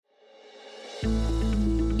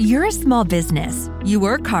You're a small business. You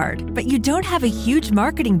work hard, but you don't have a huge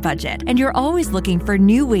marketing budget, and you're always looking for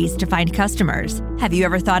new ways to find customers. Have you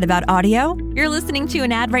ever thought about audio? You're listening to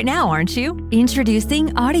an ad right now, aren't you? Introducing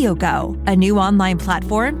AudioGo, a new online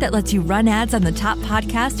platform that lets you run ads on the top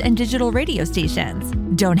podcast and digital radio stations.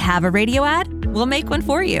 Don't have a radio ad? We'll make one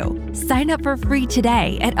for you. Sign up for free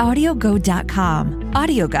today at audiogo.com.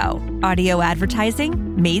 AudioGo, audio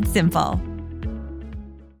advertising made simple.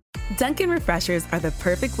 Dunkin' Refreshers are the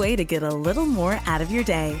perfect way to get a little more out of your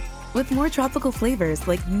day. With more tropical flavors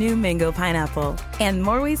like new mango pineapple and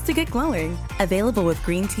more ways to get glowing. Available with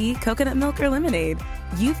green tea, coconut milk, or lemonade.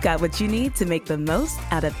 You've got what you need to make the most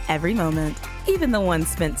out of every moment, even the ones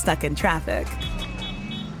spent stuck in traffic.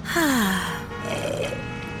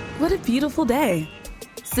 What a beautiful day.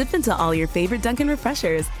 Sip into all your favorite Dunkin'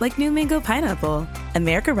 Refreshers like new mango pineapple.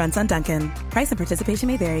 America runs on Dunkin'. Price and participation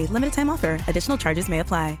may vary. Limited time offer. Additional charges may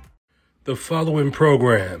apply. The following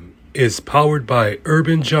program is powered by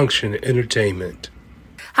Urban Junction Entertainment.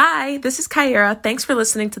 Hi, this is Kyra. Thanks for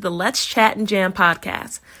listening to the Let's Chat and Jam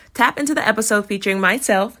podcast. Tap into the episode featuring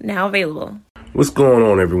myself, now available. What's going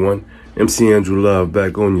on, everyone? MC Andrew Love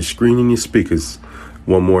back on your screen and your speakers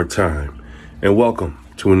one more time. And welcome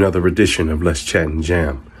to another edition of Let's Chat and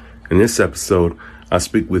Jam. In this episode, I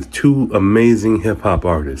speak with two amazing hip-hop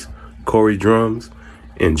artists, Corey Drums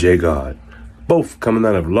and Jay God, both coming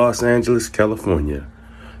out of Los Angeles, California.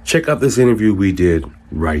 Check out this interview we did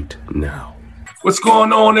right now. What's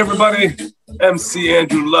going on, everybody? MC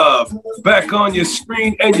Andrew Love back on your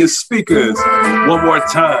screen and your speakers one more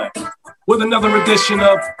time with another edition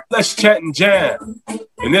of Let's Chat and Jam.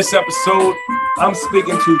 In this episode, I'm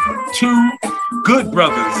speaking to two good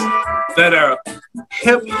brothers that are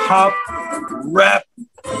hip-hop rap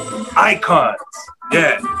icons.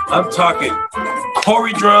 Yeah, I'm talking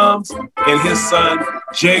Corey Drums and his son,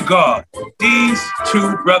 Jay God. These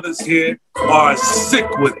two brothers here are sick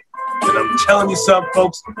with it. And I'm telling you something,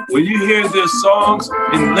 folks, when you hear their songs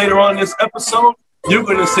and later on this episode, you're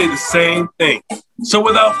going to say the same thing. So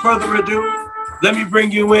without further ado, let me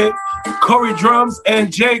bring you in Corey Drums and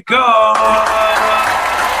Jay God.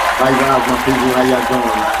 Hi guys, my people, how y'all doing,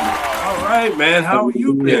 man? All right, man. How are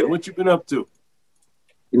you been? What you been up to?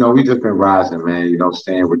 You know, we just been rising, man. You know,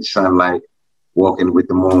 staying with the sunlight, walking with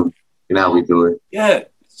the moon. You know how we do it. Yeah.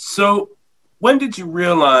 So when did you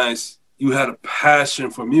realize you had a passion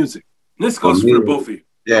for music? And this goes for both of you.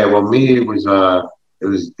 Yeah, well, me, it was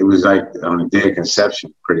like on the day of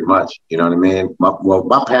conception, pretty much. You know what I mean?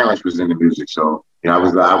 My parents was into music, so you know,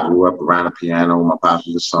 I grew up around the piano. My pops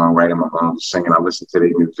was a songwriter. My mom was singing. I listened to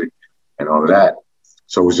their music and all of that.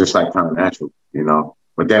 So it was just like kind of natural, you know.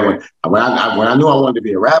 But then when I knew I wanted to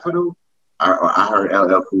be a rapper, though, I heard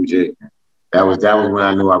LL Cool J. That was when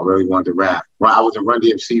I knew I really wanted to rap. Well, I was a Run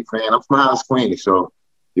DMC fan. I'm from Highlands, Queens, so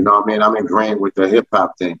you know what I mean. I'm ingrained with the hip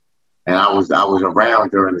hop thing, and I was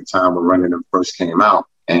around during the time when Running Them first came out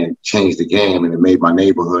and changed the game, and it made my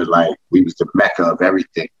neighborhood like we was the mecca of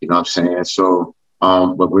everything. You know what I'm saying? So,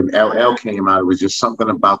 but when LL came out, it was just something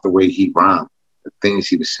about the way he rhymed, the things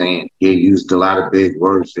he was saying. He used a lot of big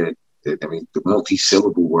words the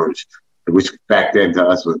multi-syllable words, which back then to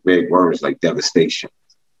us was big words like devastation,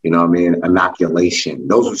 you know what I mean? Inoculation.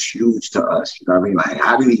 Those was huge to us. You know what I mean? Like,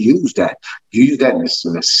 how did he use that? You use that in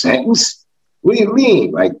a sentence? What do you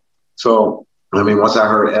mean? Like, so, I mean, once I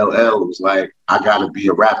heard LL, it was like, I got to be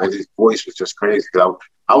a rapper. His voice was just crazy.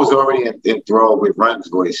 I was already enthralled with Run's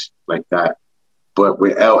voice like that. But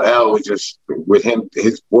with LL, was just, with him,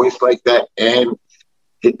 his voice like that and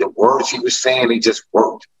the words he was saying, he just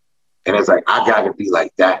worked. And it's like, I got to be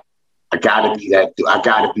like that. I got to be that. I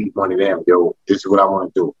got to be one of them, yo. This is what I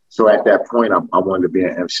want to do. So at that point, I wanted to be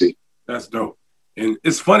an MC. That's dope. And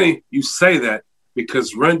it's funny you say that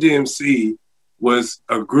because Run DMC was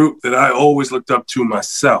a group that I always looked up to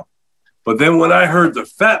myself. But then when I heard the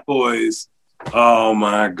Fat Boys, oh,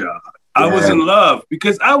 my God. Yeah. I was in love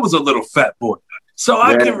because I was a little fat boy. So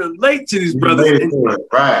I can relate to these brothers.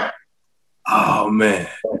 Right. Oh, man.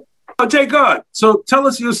 Jay God, so tell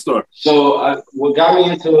us your story. So what got me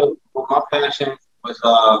into my passion was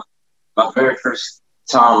my very first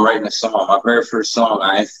time writing a song. My very first song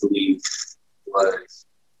I actually was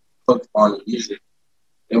hooked on music.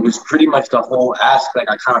 It was pretty much the whole aspect.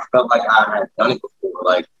 I kind of felt like I had done it before,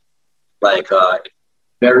 like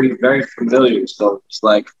very, very familiar. So it's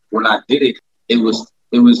like when I did it, I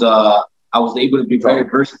was able to be very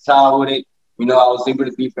versatile with it. You know, I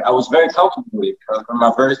was very comfortable with it.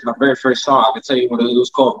 My very first song, I can tell you what it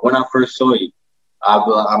was called, When I First Saw You. I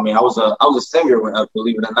was a singer,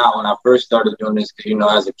 believe it or not, when I first started doing this. Because, you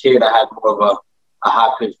know, as a kid, I had more of a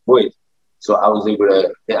high-pitched voice. So I was able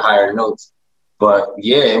to hit higher notes. But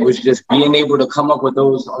yeah, it was just being able to come up with my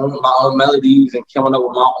own melodies and coming up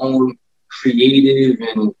with my own creative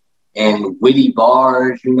and witty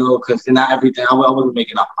bars, you know, because not everything, I wasn't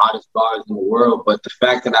making the hottest bars in the world, but the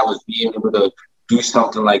fact that I was being able to do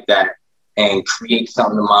something like that and create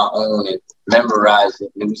something of my own and memorize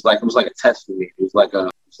it, it was like a test for me. It was like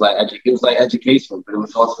education, but it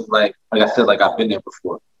was also like I said, like I've been there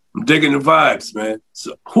before. I'm digging the vibes, man.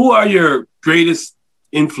 So who are your greatest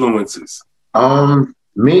influences? I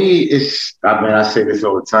say this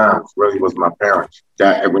all the time. It really was my parents.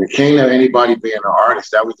 That when it came to anybody being an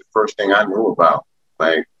artist, that was the first thing I knew about.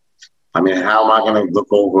 Like, I mean, how am I going to look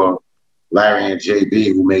over Larry and JB,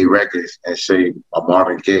 who made records, and say a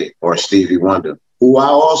Marvin Gaye or Stevie Wonder, who I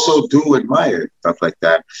also do admire, stuff like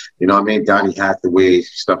that. You know what I mean? Donny Hathaway,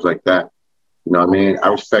 stuff like that. You know what I mean? I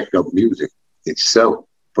respect the music itself.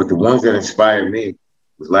 But the ones that inspired me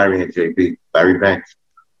was Larry and JB, Larry Banks.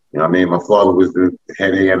 You know what I mean? My father was the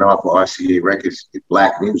head A&R for RCA Records,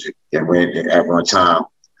 black music. And at one time,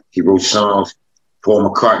 he wrote songs, Paul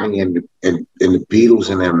McCartney and the Beatles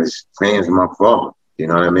and them as fans of my father. You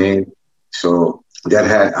know what I mean? So I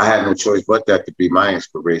had no choice but that to be my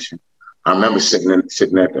inspiration. I remember sitting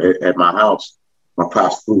at my house. My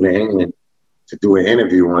pops flew to England to do an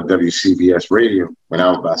interview on WCBS radio when I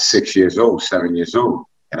was about 7 years old.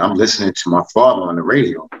 And I'm listening to my father on the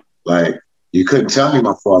radio. Like, you couldn't tell me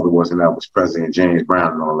my father wasn't Elvis Presley and James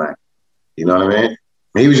Brown and all that. You know what I mean?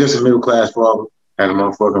 He was just a middle-class father, had a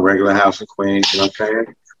motherfucking regular house in Queens, you know what I'm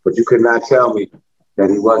saying? But you could not tell me that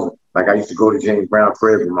he wasn't. Like, I used to go to James Brown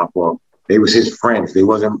crib with my father. They was his friends. They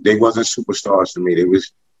wasn't superstars to me. They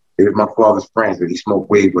was my father's friends that he smoked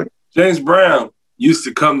weed with. James Brown used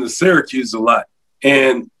to come to Syracuse a lot.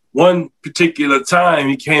 And one particular time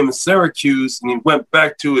he came to Syracuse and he went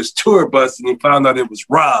back to his tour bus and he found out it was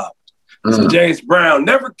robbed. So James Brown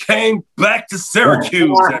never came back to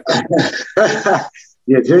Syracuse.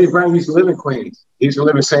 Yeah, James Brown used to live in Queens. He used to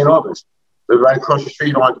live in St. Albans. Lived right across the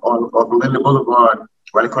street on Belinda Boulevard,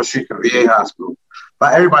 right across the street from the VA hospital.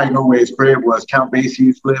 But everybody knew where his crib was. Count Basie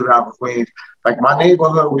used to live out in Queens. Like my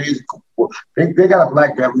neighborhood, they got a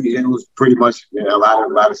black Beverly Hills pretty much in a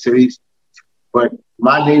lot of cities. But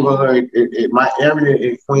my neighborhood, my area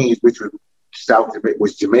in Queens, which was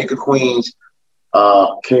was Jamaica, Queens,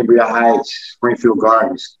 Cambria Heights, Springfield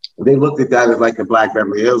Gardens. They looked at that as like the Black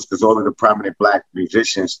Beverly Hills because all of the prominent black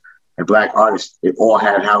musicians and black artists, they all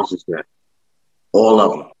had houses there. All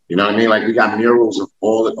of them. You know what I mean? Like we got murals of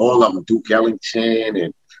all of them. Duke Ellington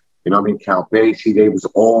and, you know what I mean, Count Basie. They was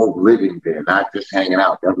all living there, not just hanging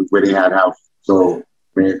out. That was where they had houses. So,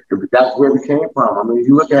 man, that's where we came from. I mean,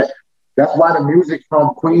 you look at, that's why the music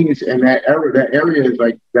from Queens and that area is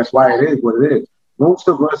like, that's why it is what it is. Most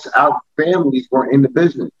of us, our families were in the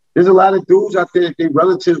business. There's a lot of dudes out there, their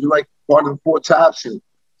relatives are like part of the Four Tops and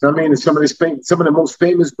I mean, some of the most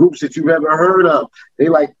famous groups that you've ever heard of, they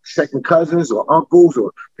like second cousins or uncles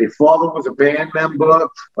or their father was a band member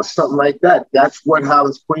or something like that. That's what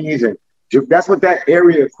Hollis, Queens, and that's what that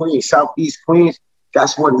area of Queens, Southeast Queens,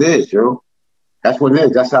 that's what it is, yo. That's what it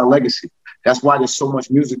is. That's our legacy. That's why there's so much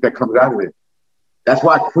music that comes out of it. That's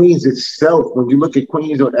why Queens itself, when you look at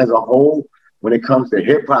Queens as a whole, when it comes to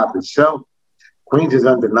hip hop itself, Queens is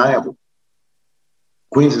undeniable.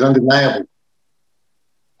 Queens is undeniable.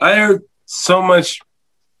 I heard so much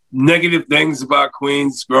negative things about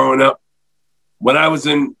Queens growing up. When I was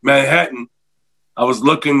in Manhattan, I was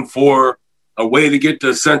looking for a way to get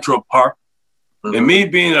to Central Park. Mm-hmm. And me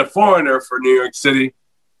being a foreigner for New York City,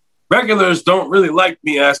 regulars don't really like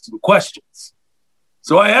me asking questions.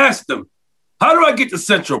 So I asked them, how do I get to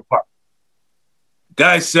Central Park?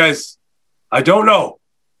 Guy says, I don't know.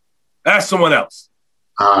 Ask someone else.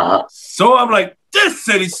 So I'm like, this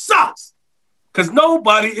city sucks. Because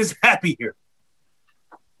nobody is happy here.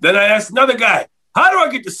 Then I asked another guy, how do I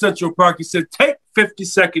get to Central Park? He said, take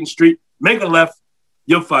 52nd Street, make a left,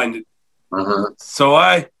 you'll find it. So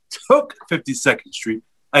I took 52nd Street,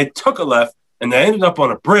 I took a left, and I ended up on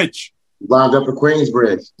a bridge. Wound up at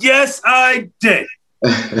Queensbridge. Yes, I did.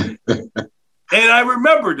 And I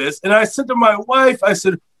remember this, and I said to my wife, I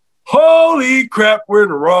said, holy crap, we're in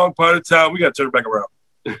the wrong part of town. We got to turn back around.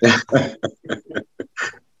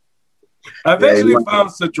 I eventually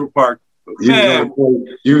found Central Park.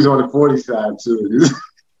 You was on the 40 side too.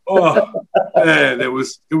 Oh man, it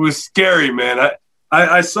was scary, man.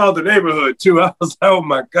 I saw the neighborhood too. I was like, oh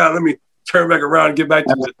my God, let me turn back around and get back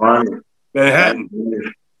to Manhattan.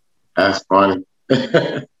 That's funny.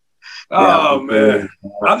 Oh man.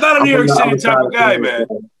 I'm not a New York City type of guy, man.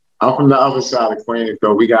 I'm from the other side of Queens,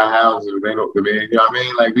 though. We got houses. They don't, you know what I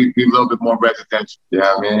mean? Like, we a little bit more residential. You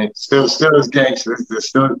know what I mean? Still is gangster.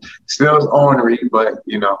 Still is ornery, but,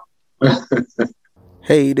 you know.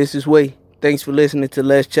 Hey, this is Way. Thanks for listening to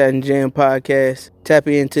Let's Chat and Jam podcast. Tap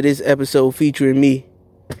into this episode featuring me.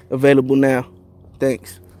 Available now.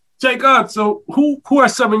 Thanks. J. God, so who are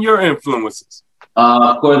some of your influences?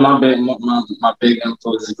 Of course, my big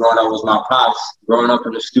influences growing up was my pops. Growing up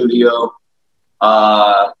in the studio,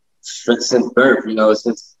 since birth, you know,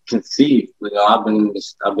 since conceived, you know, I've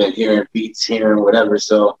been hearing beats, hearing whatever.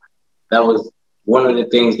 So that was one of the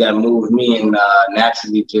things that moved me and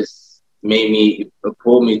naturally just made me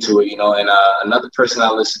pull me to it, you know. And another person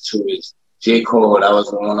I listen to is J. Cole. That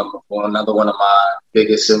was another one of my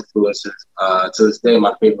biggest influences. To this day,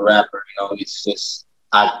 my favorite rapper. You know, it's just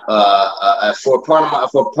for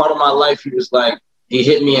part of my life, he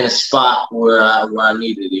hit me in a spot where I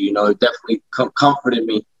needed it. You know, it definitely comforted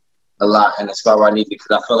me a lot in the spot where I needed it, because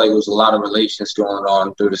I felt like there was a lot of relations going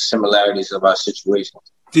on through the similarities of our situations.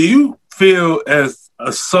 Do you feel, as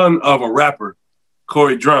a son of a rapper,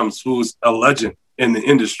 Corey Drums, who's a legend in the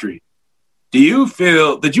industry, did you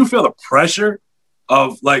feel the pressure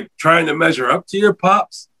of like trying to measure up to your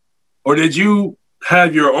pops? Or did you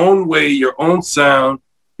have your own way, your own sound,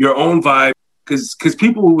 your own vibe? Because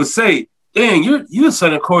people would say, dang, you're the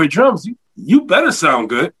son of Corey Drums. You better sound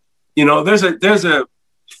good. You know, there's a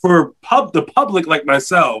for the public like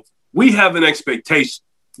myself, we have an expectation.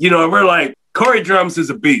 You know, we're like, Corey Drums is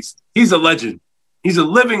a beast. He's a legend. He's a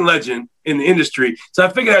living legend in the industry. So I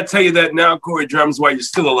figured I'd tell you that now, Corey Drums, while you're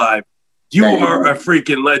still alive. You are a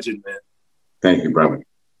freaking legend, man. Thank you, brother.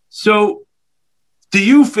 So do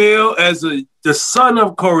you feel, as the son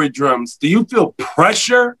of Corey Drums, do you feel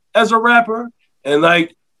pressure as a rapper? And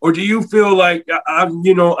like, or do you feel like I'm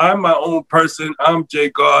my own person, I'm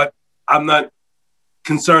J. God, I'm not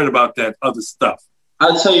concerned about that other stuff?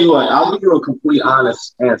 I'll tell you what, I'll give you a complete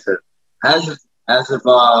honest answer. As of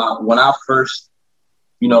when I first,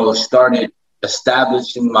 you know, started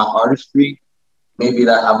establishing my artistry, maybe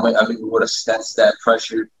that I would have sensed that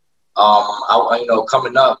pressure. You know,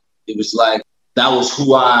 coming up, it was like that was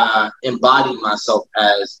who I embodied myself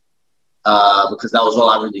as, because that was all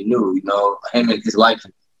I really knew, you know, him and his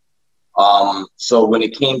likeness. So when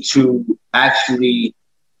it came to actually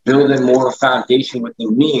building more foundation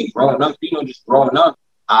within me and growing up, you know, just growing up,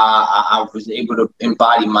 I was able to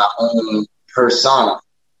embody my own persona.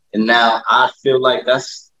 And now I feel like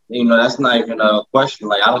that's not even a question.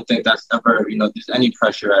 Like, I don't think that's ever, you know, there's any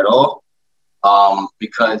pressure at all.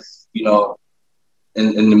 Because, you know,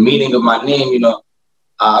 in the meaning of my name, you know,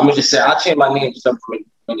 I'm going to just say I changed my name so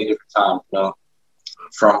many different times, you know,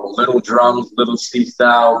 from Little Drums, Little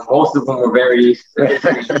C-Style. Most of them were variations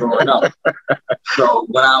growing up. So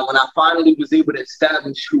when I finally was able to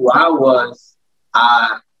establish who I was,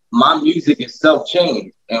 my music itself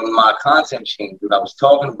changed and my content changed. What I was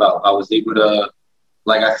talking about, I was able to,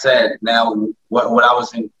 like I said, now what I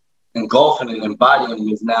was engulfing and embodying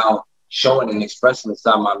is now showing and expressing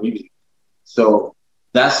inside my music. So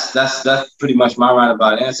that's pretty much my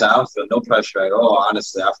roundabout answer. I don't feel no pressure at all.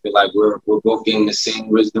 Honestly, I feel like we're both getting the same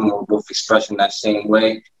wisdom. We're both expressing that same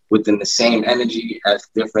way within the same energy as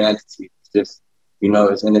different entities. It's just, you know,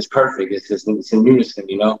 it's perfect. It's in unison,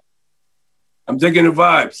 you know. I'm digging the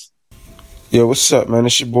vibes. Yo, what's up, man?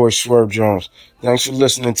 It's your boy Swerve Jones. Thanks for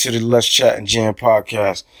listening to the Let's Chat and Jam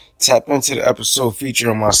podcast. Tap into the episode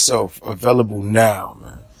featuring myself. Available now,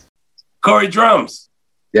 man. Corey Drums.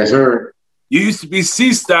 Yes, sir. You used to be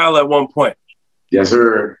C-Style at one point. Yes,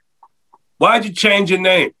 sir. Why'd you change your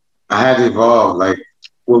name? I had to evolve. Like,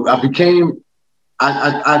 well,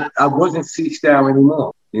 I wasn't C-Style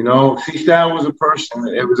anymore. You know, C-Style was a person.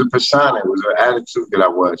 It was a persona. It was an attitude that I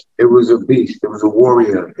was. It was a beast. It was a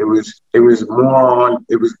warrior. It was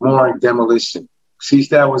more on demolition.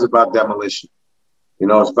 C-Style was about demolition. You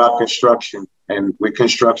know, it's about construction. And with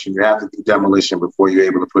construction, you have to do demolition before you're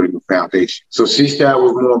able to put in the foundation. So C-Style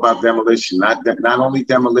was more about demolition, not only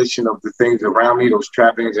demolition of the things around me, those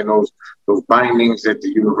trappings and those bindings that the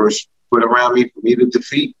universe put around me for me to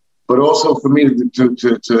defeat, but also for me to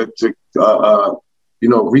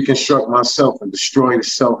reconstruct myself and destroy the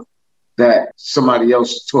self that somebody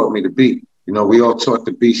else taught me to be. You know, we all taught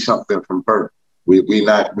to be something from birth.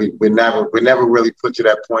 We're never really put to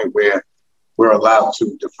that point where we're allowed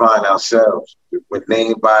to define ourselves. We're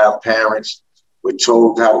named by our parents. We're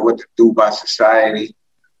told what to do by society.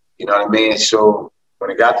 You know what I mean? So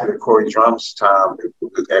when it got to the Corey Drums time, it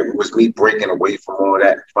was me breaking away from all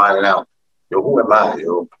that and finding out, who am I?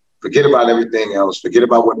 Forget about everything else. Forget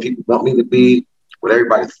about what people want me to be, what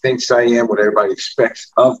everybody thinks I am, what everybody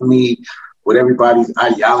expects of me, what everybody's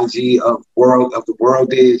ideology of the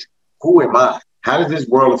world is. Who am I? How does this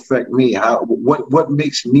world affect me? What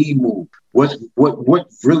makes me move? What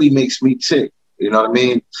really makes me tick? You know what I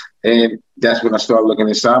mean? And that's when I started looking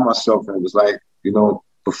inside myself, and it was like,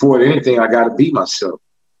 before anything, I got to be myself.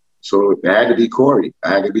 So it had to be Corey.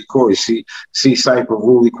 See, cipher,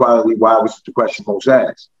 rule, equality. Why was the question most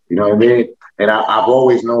asked? You know what I mean? And I've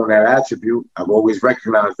always known that attribute. I've always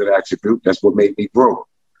recognized that attribute. That's what made me grow.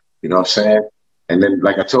 You know what I'm saying? And then,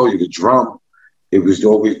 like I told you, the drum, it was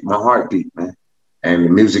always my heartbeat, man. And the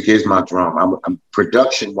music is my drum. I'm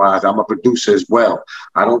production-wise, I'm a producer as well.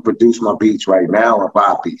 I don't produce my beats right now. I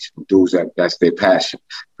buy beats from dudes that's their passion.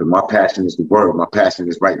 But my passion is the word. My passion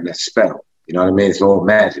is writing that spell. You know what I mean? It's all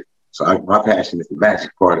magic. So my passion is the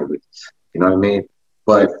magic part of it. You know what I mean?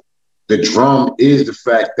 But the drum is the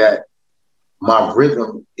fact that my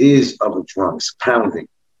rhythm is of a drum. It's pounding.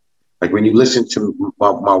 Like when you listen to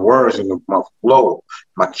my words and my flow,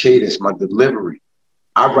 my cadence, my delivery,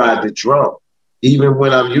 I ride the drum. Even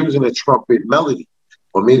when I'm using a trumpet melody,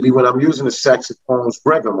 or maybe when I'm using a saxophone's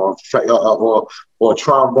rhythm or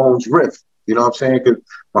trombone's riff, you know what I'm saying? Because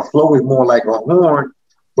my flow is more like a horn,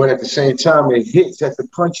 but at the same time, it hits at the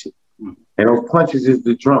punches. And those punches is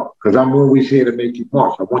the drum, because I'm always here to make you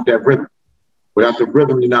march. I want that rhythm. Without the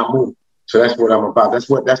rhythm, you're not moving. So that's what I'm about. That's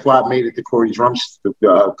why I made it the Corey Drums,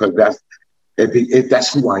 because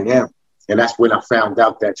that's who I am. And that's when I found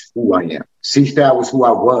out that's who I am. C-Style was who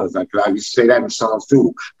I was. I used to say that in songs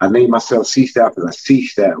too. I named myself C-Style because I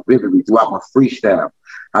C-Style vividly throughout my freestyle.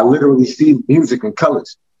 I literally see music in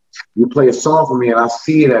colors. You play a song for me and I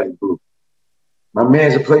see it as blue. My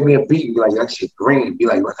man's will play me a beat and be like, that shit green. Be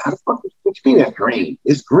like, how the fuck, what you mean that's green?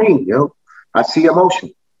 It's green, yo. I see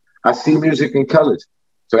emotion. I see music in colors.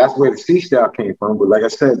 So that's where the C-Style came from. But like I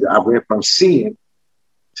said, I went from seeing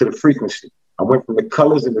to the frequency. I went from the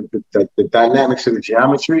colors and the dynamics of the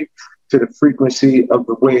geometry to the frequency of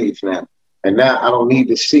the waves now. And now I don't need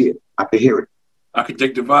to see it. I can hear it. I can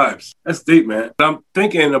take the vibes. That's deep, man. I'm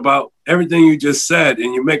thinking about everything you just said,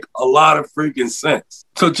 and you make a lot of freaking sense.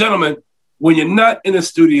 So, gentlemen, when you're not in a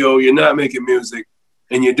studio, you're not making music,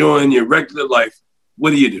 and you're doing your regular life,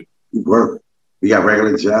 what do? We work. We got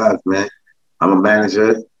regular jobs, man. I'm a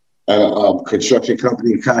manager at a construction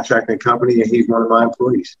company, a contracting company, and he's one of my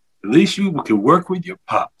employees. At least you can work with your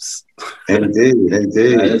pops. Indeed.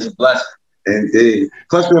 It's a blessing. Indeed.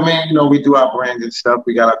 Plus, we do our branded stuff.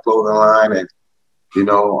 We got our clothing line, and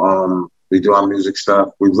we do our music stuff.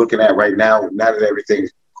 We're looking at right now that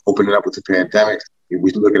everything's opening up with the pandemic,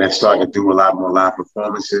 we're looking at starting to do a lot more live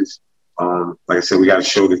performances. Like I said, we got a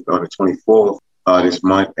show on the 24th this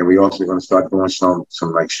month, and we're also going to start doing some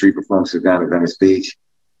like street performances down at Venice Beach,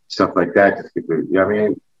 stuff like that.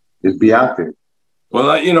 Just be out there. Well,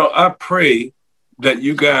 I pray that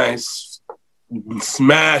you guys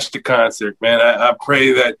smash the concert, man. I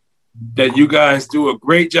pray that you guys do a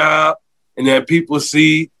great job and that people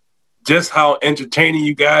see just how entertaining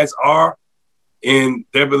you guys are. And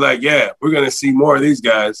they'll be like, yeah, we're going to see more of these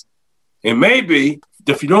guys. And maybe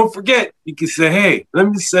if you don't forget, you can say, hey, let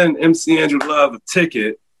me send MC Andrew Love a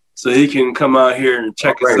ticket so he can come out here and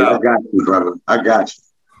check us out. I got you, brother. I got you.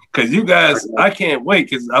 Because you guys, I can't wait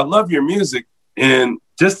because I love your music. And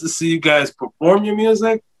just to see you guys perform your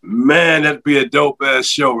music, man, that'd be a dope-ass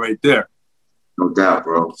show right there. No doubt,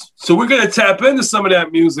 bro. So we're going to tap into some of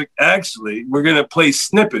that music, actually. We're going to play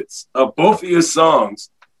snippets of both of your songs.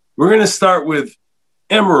 We're going to start with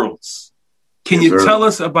Emeralds. Can you tell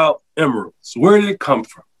us about Emeralds? Where did it come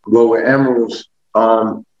from? Well, with Emeralds,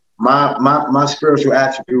 my spiritual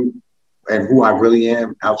attribute and who I really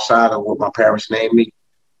am outside of what my parents named me,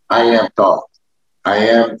 I am Thoth. I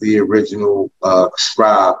am the original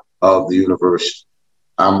scribe of the universe.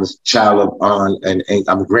 I'm the child of An, and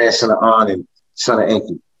I'm the grandson of An and son of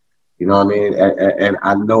Enki. You know what I mean? And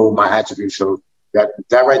I know my attributes. So that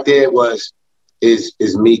right there is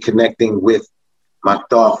me connecting with my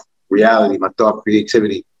thought reality, my thought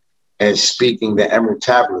creativity, and speaking the Emerald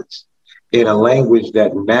Tablets in a language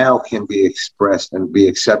that now can be expressed and be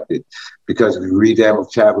accepted, because we read the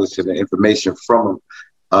Emerald Tablets and the information from them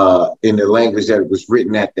in the language that it was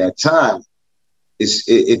written at that time.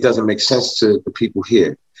 It doesn't make sense to the people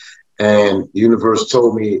here. And the universe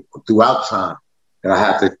told me throughout time that I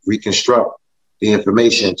have to reconstruct the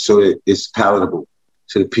information so that it's palatable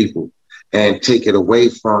to the people and take it away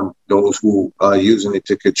from those who are using it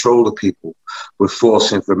to control the people with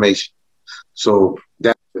false information. So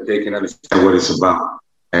that they can understand what it's about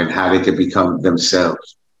and how they can become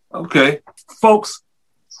themselves. Okay. Folks,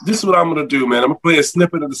 this is what I'm going to do, man. I'm going to play a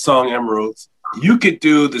snippet of the song Emeralds. You could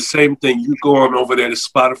do the same thing. You go on over there to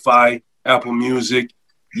Spotify, Apple Music,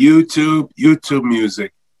 YouTube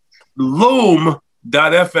Music.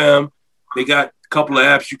 Loom.fm. They got a couple of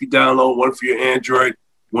apps you can download, one for your Android,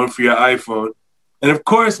 one for your iPhone. And of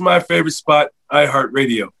course, my favorite spot,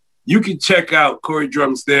 iHeartRadio. You can check out Corey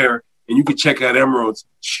Drums there, and you can check out Emeralds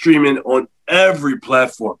streaming on every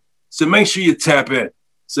platform. So make sure you tap in.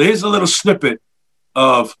 So here's a little snippet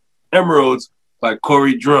of Emeralds by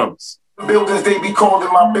Corey Drums. Buildings, they be called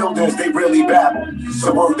in my buildings, they really babble.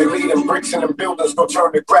 Suburb, they leading bricks in the buildings, go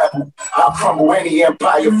turn to gravel. I'll crumble any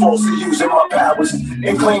empire falsely using my powers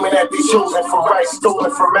and claiming that they chosen for right,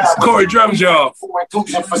 stolen from ours. Corey Drums, y'all. For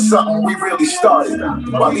inclusion for something we really started.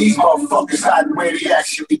 While these motherfuckers hiding where they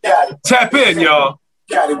actually got it. Tap in, y'all.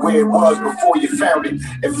 Got it where it was before you found it.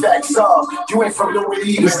 In fact, you ain't from nowhere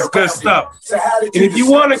even. This is good stuff. So and if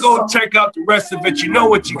you want to go check out the rest of it, you know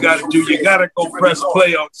what you got to do. You got to go press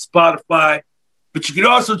play on Spotify. But you can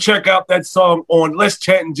also check out that song on Let's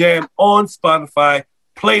Chat and Jam on Spotify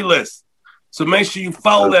playlist. So make sure you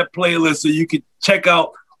follow that playlist so you can check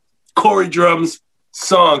out Corey Drums'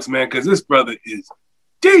 songs, man, because this brother is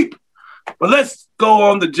deep. But let's go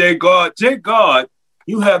on to Jay God. Jay God,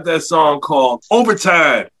 you have that song called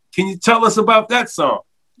Overtime. Can you tell us about that song?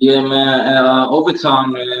 Yeah, man.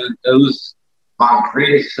 Overtime, man. It was my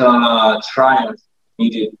greatest triumph.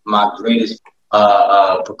 Needed my greatest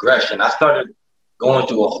progression. I started going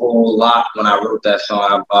through a whole lot when I wrote that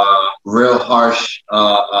song. Real harsh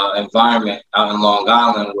environment out in Long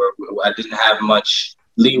Island where I didn't have much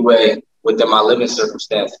leeway within my living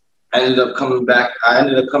circumstance. I ended up coming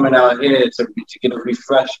out here to get a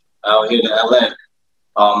refresh out here to LA.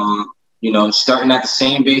 Starting at the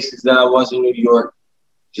same basis that I was in New York,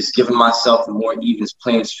 just giving myself a more even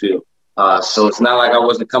playing field. So it's not like I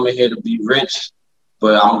wasn't coming here to be rich,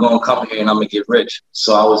 but I'm going to come here and I'm going to get rich.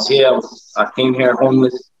 So I was here. I came here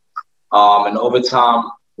homeless. And Overtime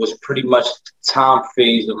was pretty much the time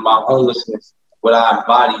phase of my homelessness, what I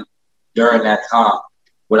embodied during that time.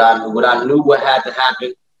 What I knew what had to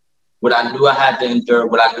happen, what I knew I had to endure,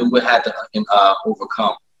 what I knew what had to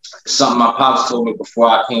overcome. Something my pops told me before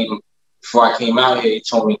I came out here. He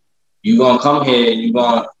told me, "You're gonna come here and you're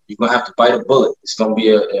gonna have to bite a bullet. It's gonna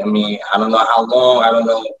be I don't know how long, I don't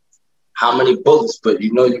know how many bullets, but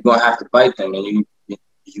you're gonna have to bite them, and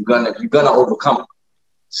you're gonna overcome it."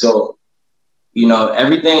 So,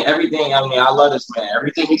 everything. I love this man.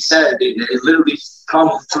 Everything he said, it literally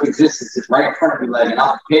comes to existence. It's right in front of me, and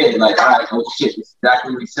I'm prepared. All right, oh shit, it's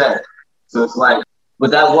exactly what he said. So it's like. What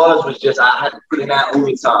that was just I had to put in that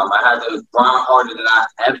overtime. I had to grind harder than I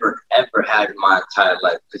ever had in my entire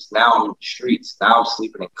life. Because now I'm in the streets. Now I'm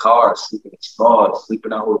sleeping in cars, sleeping in stores,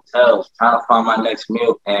 sleeping in hotels, trying to find my next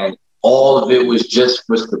meal. And all of it was just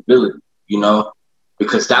for stability,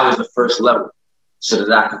 because that was the first level. So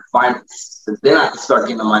that I could find it. So then I could start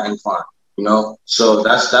getting on my incline, So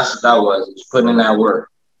that's what that was. It was putting in that work.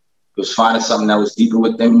 It was finding something that was deeper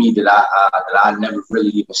within me that I never really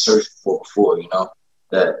even searched for before,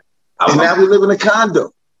 And now we live in a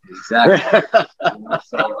condo. Exactly.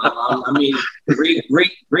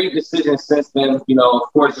 Great decisions since then. Of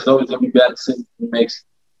course, there's always gonna be bad decisions he makes.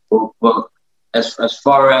 But as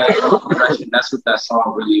far as progression, that's what that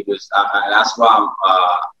song really was. That's why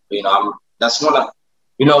that's one of,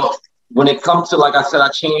 when it comes to, like I said, I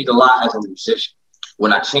changed a lot as a musician.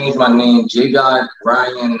 When I changed my name, J God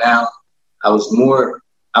Ryan, now I was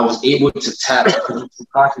able to tap into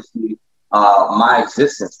consciously my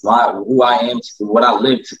existence, who I am, what I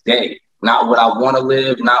live today, not what I want to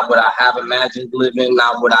live, not what I have imagined living,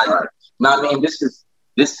 not what I. This is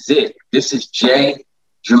it. This is J.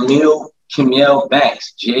 Jamil Kimiel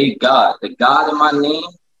Banks, J God. The God in my name.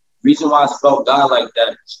 Reason why I spelled God like that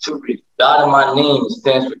is two reasons. God in my name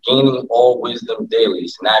stands for gaining all wisdom daily.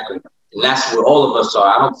 It's an acronym. And that's what all of us are.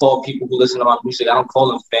 I don't call people who listen to my music, I don't call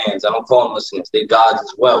them fans. I don't call them listeners. They're gods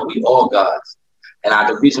as well. We all gods. And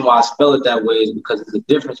the reason why I spell it that way is because there's a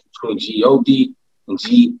difference between G-O-D and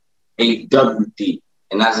G-A-W-D.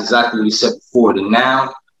 And that's exactly what you said before. The noun,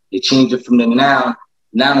 they change it from the noun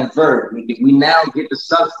and verb. We now get the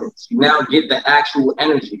substance. You now get the actual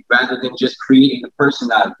energy rather than just creating a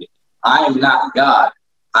person out of it. I am not God.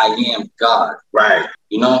 I am God. Right.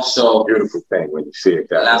 So beautiful thing when you see it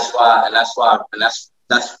that. That's why I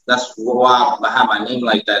have my name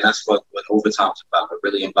like that. That's what Overtime's about. It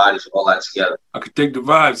really embodies all that together. I could dig the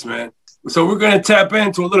vibes, man. So we're going to tap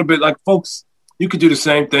into a little bit. Like, folks, you could do the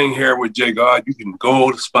same thing here with J God. You can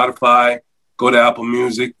go to Spotify, go to Apple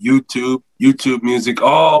Music, YouTube Music,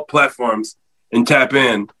 all platforms, and tap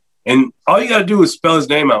in. And all you got to do is spell his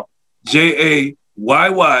name out.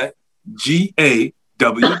 Jayyywgawd.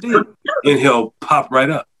 And he'll pop right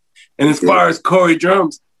up. And as far as Corey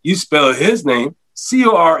Drums, you spell his name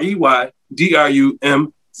COREYDRUMZ,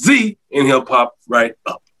 and he'll pop right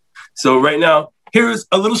up. So right now, here's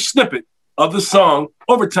a little snippet of the song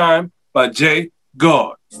Overtime by Jay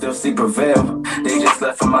God. Still see prevail. They just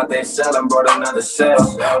left from out they cell and brought another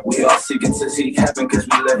cell. We all seeking to see heaven because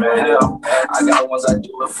we live in hell. I got ones I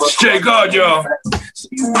do it for. Jay God, y'all. So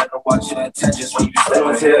you better watch your intentions when you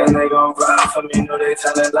step here and they gon' ride for me. Know they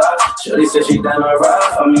telling lies. Shorty said she down to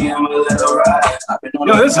ride for me. I'ma let her ride. I've been on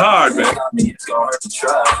yo, it's hard, man. It's gonna hurt to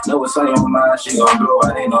try. Know what's on your mind. She gon' blow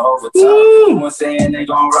out, ain't no overtime. One saying they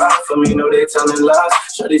gon' ride for me. Know they telling lies.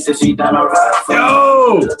 Shorty said she down to ride for me.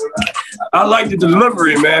 Yo, I like the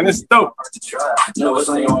delivery, man. It's dope. Know what's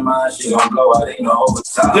on your mind. She gon' blow out, ain't no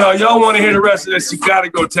overtime. Yo, y'all want to hear the rest of this? You gotta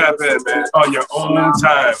go tap in, man, on your own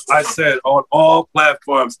time. I said on all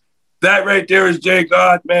platforms. That right there is Jay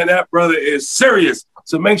God, man. That brother is serious.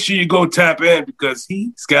 So make sure you go tap in because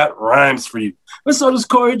he's got rhymes for you. But so does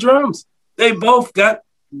Corey Drums. They both got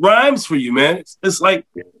rhymes for you, man. It's like,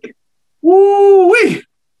 woo-wee.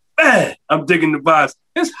 Man, I'm digging the vibes.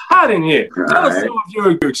 It's hot in here. Tell us some of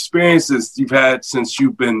your experiences you've had since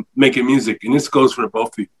you've been making music. And this goes for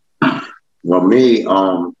both of you. Well,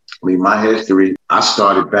 my history, I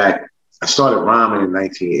started rhyming in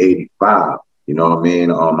 1985. You know what I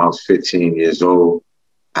mean? I was 15 years old.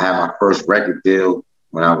 I had my first record deal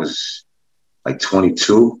when I was like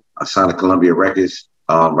 22. I signed to Columbia Records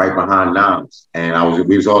right behind Nas. And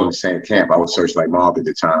we was all in the same camp. I was Searchlight Mob at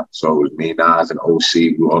the time. So it was me, Nas, and OC.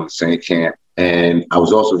 We were all in the same camp. And I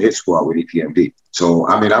was also Hit Squad with EPMD. So,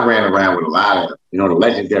 I mean, I ran around with a lot of, the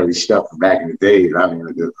legendary stuff from back in the days. I mean,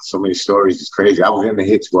 there's so many stories. It's crazy. I was in the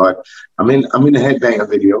Hit Squad. I'm in the Headbanger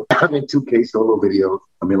video. I'm in 2K solo videos.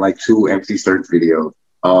 I'm in like 2 MC Search videos.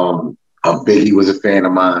 Biggie was a fan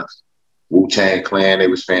of mine. Wu-Tang Clan, they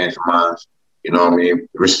was fans of mine. You know what I mean?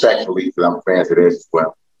 Respectfully, because I'm fans of theirs as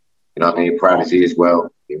well. You know what I mean? Prodigy as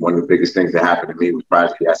well. One of the biggest things that happened to me was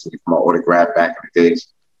Prodigy asking me for my autograph back in the days.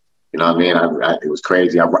 You know what I mean? It was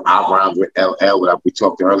crazy. I rhymed with LL. We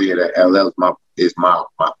talked earlier that LL is my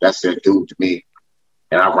that's their dude to me.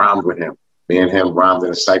 And I rhymed with him. Me and him rhymed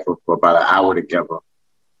in a cypher for about an hour together.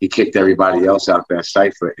 He kicked everybody else out that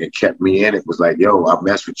cypher and kept me in. It was like, yo, I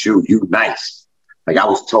mess with you. You nice. Like I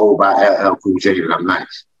was told by LL Cool J that I'm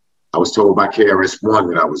nice. I was told by KRS-One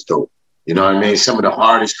that I was dope. You know what I mean? Some of the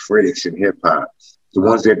hardest critics in hip hop, the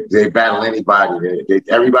ones that they battle anybody,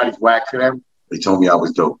 everybody's whack to them. They told me I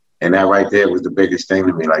was dope. And that right there was the biggest thing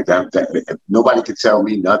to me. Like that nobody could tell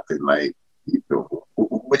me nothing. Like,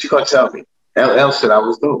 what you gonna tell me? LL said I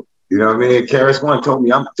was dope. You know what I mean? KRS-One told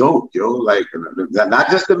me I'm dope, yo. Like,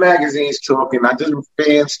 not just the magazines talking, not just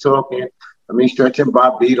fans talking. I mean, Stretch and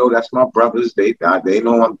Bobbito, that's my brothers. They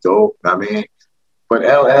know I'm dope. I mean, but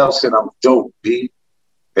LL said I'm dope, B.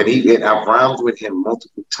 And I rhymed with him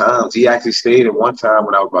multiple times. He actually stayed at one time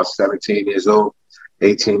when I was about 17 years old,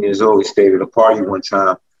 18 years old. He stayed at a party one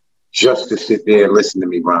time just to sit there and listen to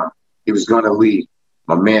me rhyme. He was going to leave.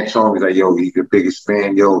 My man told me, like, yo, he's the biggest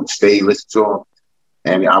fan. Yo, stay, listen to him.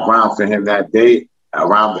 And I rhymed for him that day.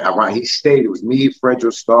 He stayed. It was me,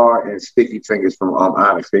 Fredro Starr, and Sticky Fingers from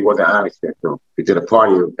Onyx. They wasn't Onyx that film. We did a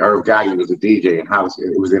party. Irv Gotti was a DJ in house.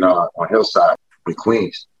 It was on Hillside in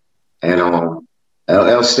Queens. And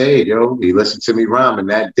LL stayed, yo. He listened to me rhyme. And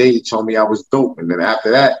that day he told me I was dope. And then after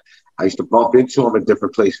that, I used to bump into him at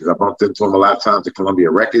different places. I bumped into him a lot of times at Columbia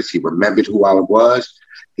Records. He remembered who I was.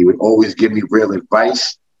 He would always give me real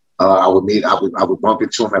advice. I would bump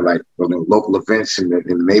into him at like local events in the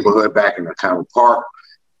neighborhood back in the town park.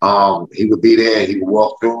 He would be there. He would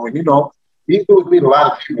walk through, and he would meet a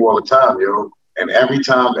lot of people all the time, yo. And every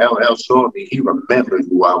time LL saw me, he remembered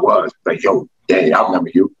who I was. Like, yo, Daddy, I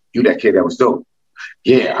remember you. You that kid that was dope.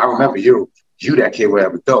 Yeah, I remember you. You that kid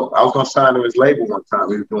that was dope. I was gonna sign to his label one time.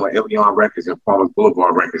 We were doing Ilion Records and Farmers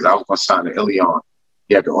Boulevard Records. I was gonna sign to Ilion.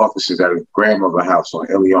 He had the offices at his grandmother's house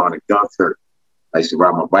on Ilion and Dunkirk. I used to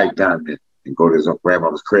ride my bike down there and go to his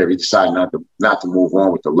grandmother's crib. He decided not to move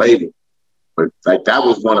on with the label. But like that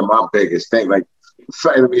was one of my biggest things. Like,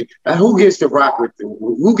 I mean, who gets to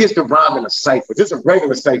rhyme in a cypher? Just a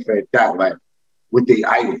regular cypher at that, like with the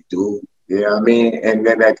idol, dude. You know what I mean? And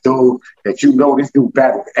then that dude that this dude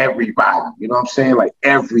battled everybody. You know what I'm saying? Like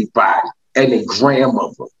everybody. And their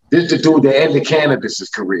grandmother. This is the dude that ended Cannabis's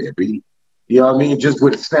career, B. You know what I mean? Just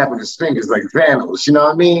with a snap of his fingers like Thanos. You know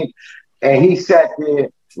what I mean? And he sat there,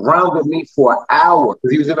 rounded me for an hour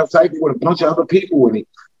because he was in a cycle with a bunch of other people and he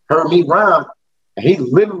heard me rhyme. And he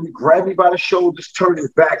literally grabbed me by the shoulders, turned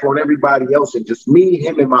his back on everybody else, and just me,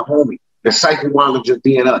 him, and my homie. The cycle wound up just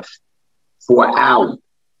being us for an hour.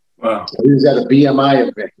 Wow. He was at a BMI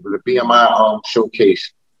event. It was a BMI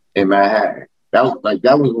showcase in Manhattan. That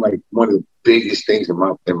was one of the biggest things in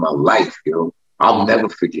my life, I'll never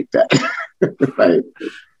forget that. Like,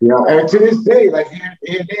 and to this day, like here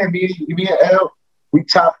and there, me and L, we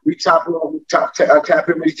tap in with each other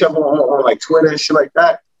on like Twitter and shit like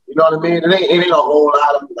that. You know what I mean? It ain't a whole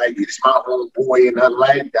lot of like, it's my own boy and nothing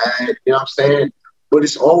like that. You know what I'm saying? But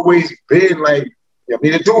it's always been like,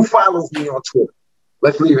 the dude follows me on Twitter.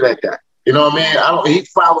 Let's leave it at that. You know what I mean? He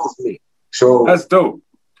follows me. So that's dope.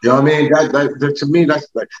 You know what I mean? That to me, that's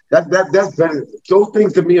better. Those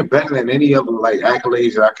things to me are better than any other like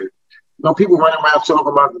accolades that I could. People running around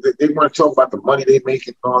talking about, they want to talk about the money they make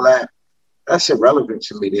and all that. That's irrelevant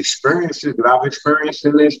to me. The experiences that I've experienced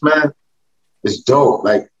in this, man, is dope.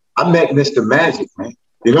 Like, I met Mr. Magic, man.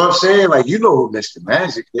 You know what I'm saying? Like, you know who Mr.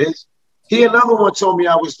 Magic is. He another one told me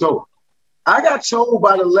I was dope. I got told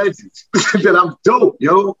by the legends that I'm dope,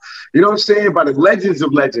 yo. You know what I'm saying? By the legends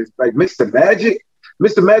of legends. Like Mr. Magic.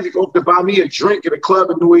 Mr. Magic offered to buy me a drink at a club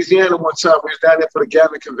in Louisiana one time. We was down there for the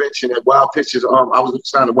Gavin convention at Wild Pitches. I was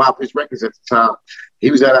signing Wild Pitch Records at the time. He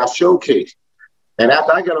was at our showcase. And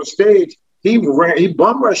after I got on stage, he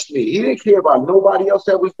bum rushed me. He didn't care about nobody else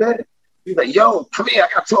that was there. He's like, yo, come here. I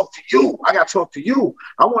got to talk to you.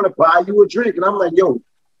 I want to buy you a drink. And I'm like, yo,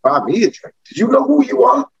 buy me a drink. Do you know who you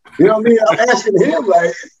are? You know what I mean? I'm asking him,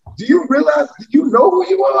 like, do you know who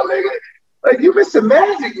you are, nigga? Like, you Mr.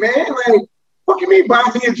 Magic, man. Like, what you mean buy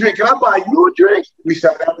me a drink? Can I buy you a drink? We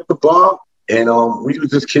sat down at the bar and we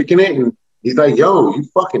was just kicking it. And he's like, yo, you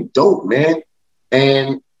fucking dope, man.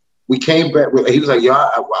 And we came back. He was like, yo,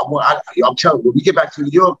 I'm telling you, when we get back to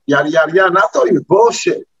New York, yada, yada, yada. And I thought he was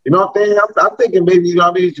bullshit. You know what I'm saying? I'm thinking maybe, you know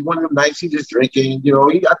what I mean? It's one of them nights he just drinking. You know,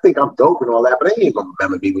 I think I'm dope and all that, but he ain't going to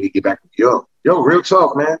remember me when he get back to New York. Yo, real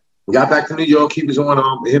talk, man. We got back to New York. He was on,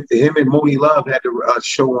 him and Monie Love had the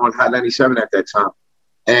show on Hot 97 at that time.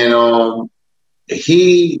 And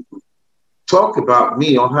he talked about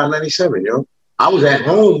me on Hot 97, yo. I was at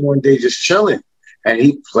home one day just chilling, and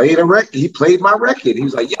he played a record. He played my record. He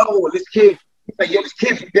was like, yo, this kid from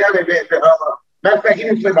down there. Matter of fact, he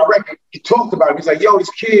didn't play my record. He talked about it. He's like, yo, this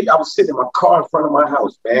kid, I was sitting in my car in front of my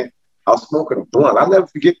house, man. I was smoking a blunt. I'll never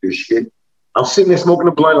forget this shit. I'm sitting there smoking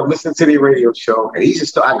a blunt. I'm listening to the radio show. And he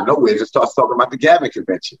just out of nowhere just starts talking about the Gavin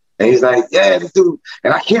convention. And he's like, yeah, this dude.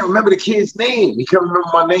 And I can't remember the kid's name. He can't remember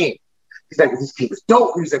my name. He's like, this kid was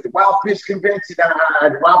dope. He was at the Wild Pitch convention,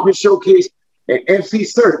 the Wild Pitch showcase. And MC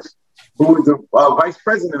Search, who was the vice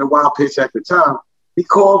president of Wild Pitch at the time, he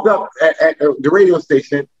called up at the radio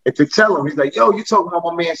station and to tell him, he's like, yo, you talking about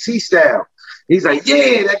my man C-Style. He's like,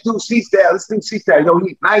 yeah, that dude C-Style, this dude C-Style, yo,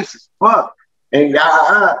 he's nice as fuck. And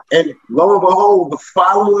lo and behold, the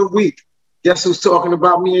following week, guess who's talking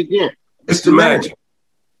about me again? Mr. Magic.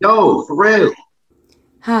 Yo, for real.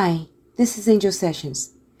 Hi, this is Angel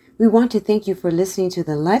Sessions. We want to thank you for listening to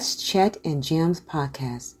the Let's Chat and Jams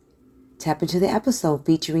podcast. Tap into the episode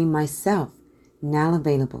featuring myself, now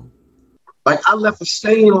available. Like, I left a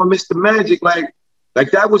stain on Mr. Magic. Like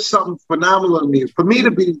that was something phenomenal to me. For me to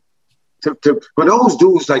be, for those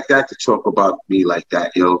dudes like that to talk about me like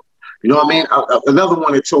that, yo. You know what I mean? Another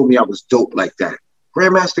one that told me I was dope like that.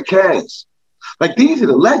 Grandmaster Caz. Like, these are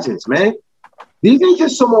the legends, man. These ain't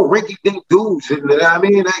just some old rinky-dink dudes. You know what I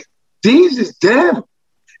mean? Like, these is them.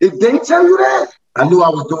 If they tell you that, I knew I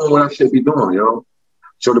was doing what I should be doing, yo.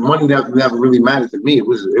 So the money never really mattered to me. It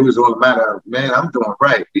was all a matter of, man, I'm doing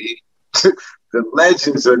right, B. The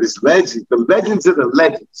legends of this legend, the legends of the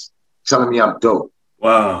legends telling me I'm dope.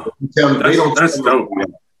 Wow. That's dope.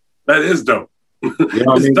 That is dope. You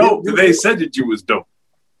know it's dope. They said that you was dope.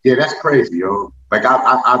 Yeah, that's crazy, yo. Like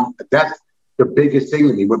I'm that's the biggest thing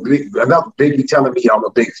to me. Enough Biggie telling me I'm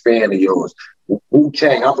a big fan of yours.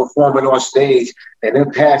 Wu-Tang, I'm performing on stage and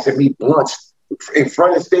them passing me blunts in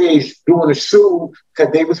front of stage doing a show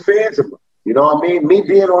because they was fans of them. You know what I mean? Me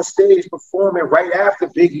being on stage performing right after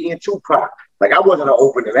Biggie and Tupac. Like, I wasn't an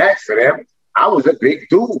opening act for them. I was a big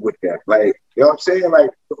dude with them. Like, you know what I'm saying? Like,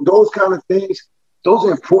 those kind of things, those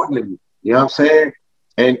are important to me. You know what I'm saying?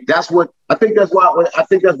 And that's what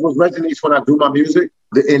resonates when I do my music,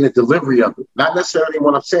 in the delivery of it. Not necessarily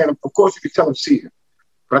what I'm saying. Of course, you can tell them season.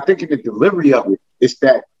 But I think in the delivery of it, it's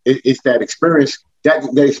that experience.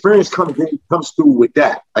 That experience comes through with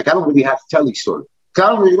that. Like, I don't really have to tell these stories. I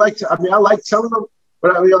don't really like to, I like telling them,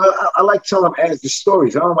 but I like telling them as the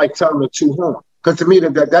stories. I don't like telling them too home. Because to me,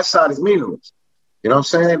 that side is meaningless. You know what I'm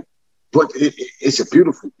saying? But it's a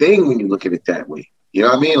beautiful thing when you look at it that way. You know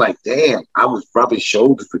what I mean? Like, damn, I was rubbing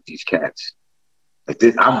shoulders with these cats. Like,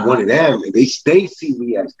 I'm one of them. And they see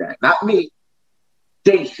me as that. Not me.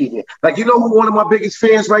 They see me. Like, you know who one of my biggest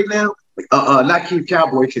fans right now? Not Keith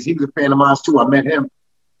Cowboy, because he was a fan of mine too. I met him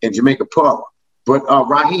in Jamaica Park. But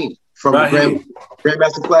Raheem from Raheem.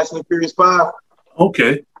 Grandmaster Flash and the Furious 5.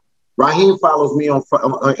 Okay. Raheem follows me on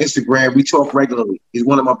Instagram. We talk regularly. He's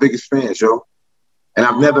one of my biggest fans, yo. And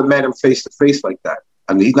I've never met him face to face like that.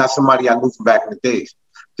 I mean, he's not somebody I knew from back in the days.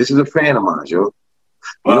 This is a fan of mine, yo.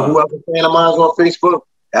 You know who else is a fan of mine on Facebook?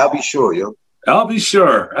 I'll Be Sure, yo. I'll Be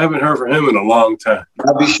Sure. I haven't heard from him in a long time.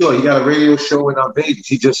 I'll Be Sure. He got a radio show in Vegas.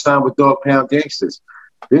 He just signed with Dog Pound Gangsters.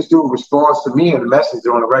 This dude responds to me in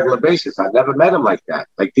Messenger on a regular basis. I never met him like that.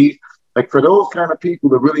 Like for those kind of people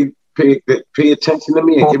to really pay attention to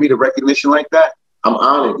me and give me the recognition like that, I'm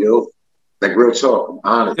honored, yo. Like real talk,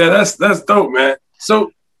 I'm honored. Yeah, that's dope, man.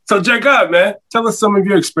 So check out, man. Tell us some of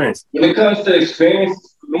your experience. When it comes to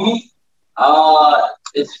experience for me,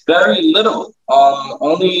 it's very little.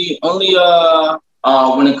 Only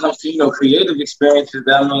when it comes to creative experiences,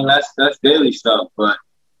 I mean that's daily stuff. But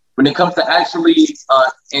when it comes to actually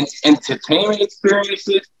entertainment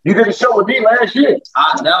experiences, you did a show with me last year.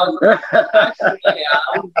 I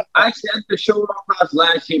actually had the show with my pops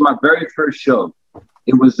last year. My very first show.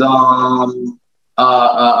 It was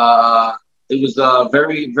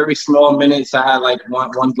very, very small minutes. I had like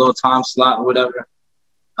one little time slot or whatever.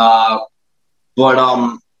 But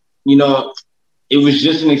it was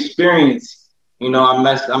just an experience. I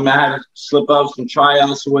had to slip up some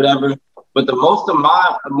tryouts or whatever. But the most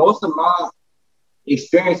of my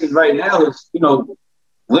experiences right now is,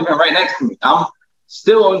 living right next to me. I'm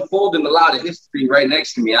still unfolding a lot of history right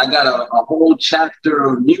next to me. I got a whole chapter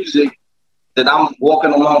of music that I'm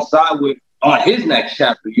walking alongside with on his next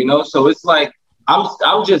chapter, So it's like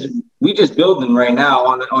we just building right now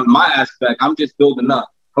on my aspect. I'm just building up.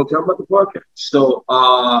 Okay, I'm about the podcast. So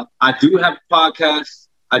I do have a podcast.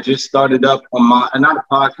 I just started up on not a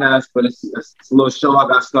podcast, but it's a little show I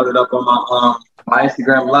got started up on my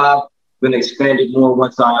Instagram Live. Going to expand it more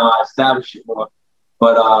once I establish it more.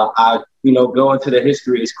 But I go into the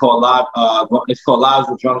history. It's called Lives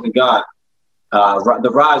with Drums and God.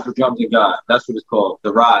 The Rise with Drums and God. That's what it's called,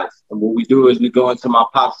 The Rise. And what we do is we go into my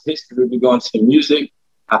pop's history. We go into the music.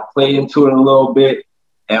 I play into it a little bit,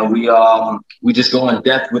 and we just go in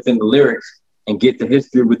depth within the lyrics and get the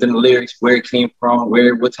history within the lyrics, where it came from,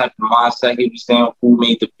 what type of mindset he was saying, who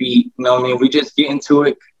made the beat. You know what I mean? We just get into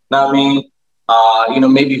it. You know what I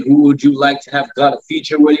mean? Maybe who would you like to have got a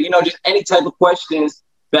feature with? Just any type of questions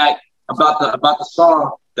back about the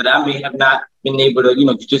song that I may have not been able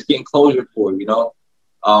to, just getting closure for,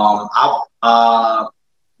 I've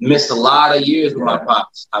missed a lot of years with my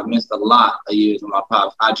pops. I've missed a lot of years with my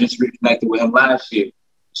pops. I just reconnected with him last year.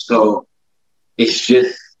 So it's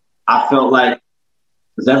just, I felt like,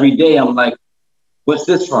 because every day I'm like, what's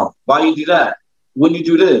this from? Why you do that? When you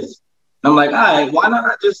do this? And I'm like, all right, why not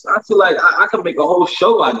I feel like I can make a whole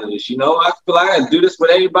show out of this, I feel like I can do this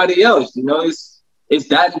with everybody else, It's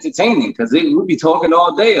that entertaining, because we'll be talking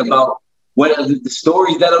all day about what the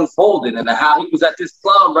stories that unfolded and how he was at this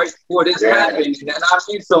club right before this happened.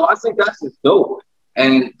 And so I think that's just dope.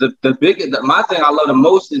 And my thing I love the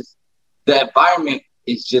most is the environment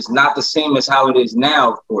is just not the same as how it is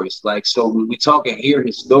now, of course. Like, so when we talk and hear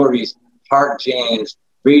his stories, heart jams,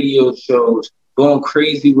 radio shows, going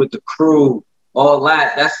crazy with the crew, all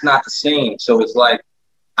that's not the same. So it's like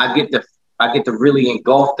I get to really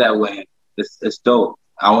engulf that way. It's dope.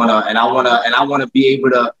 I wanna be able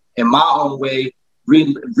to, in my own way,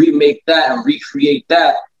 remake that and recreate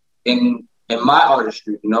that in my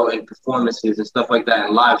artistry, in performances and stuff like that,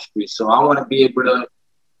 in live streams. So I want to be able to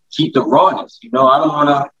keep the rawness. I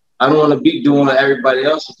don't want to be doing what everybody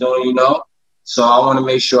else is doing. So I want to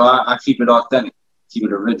make sure I keep it authentic, keep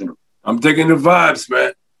it original. I'm digging the vibes,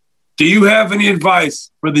 man. Do you have any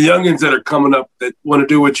advice for the youngins that are coming up that want to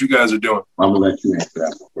do what you guys are doing? I'm gonna let you answer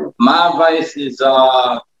that. My advice is,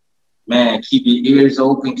 keep your ears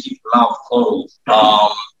open, keep your mouth closed,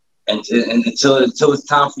 until it's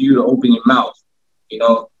time for you to open your mouth.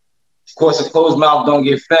 Of course, a closed mouth don't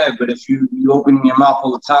get fed, but if you open your mouth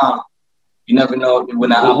all the time, you never know when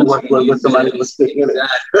what somebody will stick in it.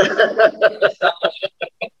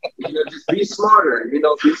 Just be smarter.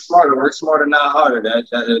 Be smarter. Work smarter, not harder.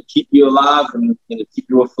 That'll keep you alive and keep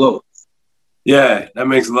you afloat. Yeah, that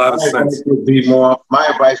makes a lot of sense. My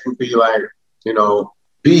advice would be like,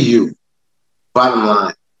 be you. Bottom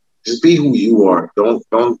line, just be who you are.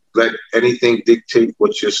 Don't let anything dictate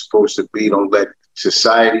what you're supposed to be. Don't let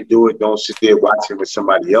society do it. Don't sit there watching what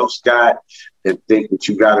somebody else got and think that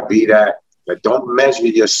you got to be that. But don't measure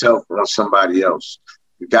yourself on somebody else.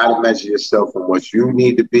 You got to measure yourself on what you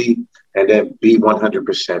need to be, and then be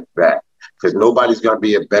 100% that. Because nobody's going to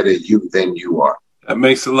be a better you than you are. That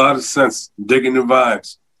makes a lot of sense. Digging the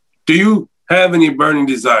vibes. Do you have any burning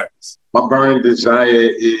desires? My burning desire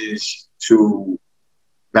is to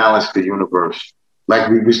balance the universe. like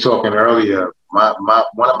we was talking earlier, my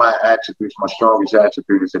one of my attributes, my strongest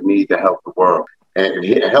attribute is the need to help the world and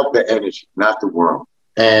help the energy, not the world.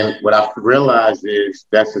 And what I've realized is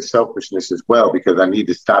that's a selfishness as well, because I need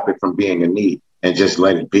to stop it from being a need and just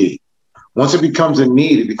let it be. Once it becomes a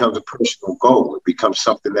need, it becomes a personal goal. It becomes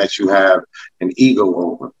something that you have an ego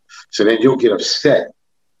over. So then you'll get upset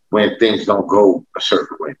when things don't go a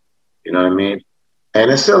certain way. You know what I mean? And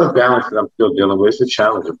it's still a balance that I'm still dealing with. It's a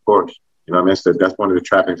challenge, of course. You know what I mean? That's one of the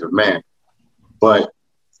trappings of man. But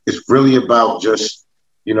it's really about just,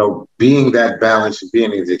 you know, being that balance and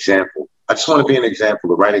being an example. I just want to be an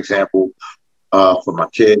example, the right example for my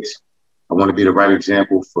kids. I want to be the right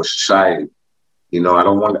example for society. You know, I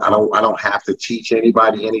don't have to teach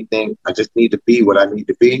anybody anything. I just need to be what I need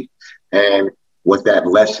to be. And what that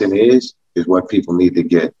lesson is what people need to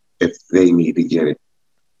get if they need to get it.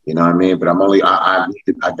 You know what I mean? But I need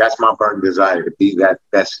to, that's my burning desire, to be that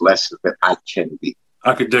best lesson that I can be.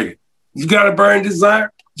 I could dig it. You got a burning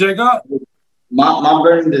desire, J. God? My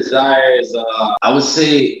burning desire is, I would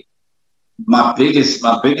say my biggest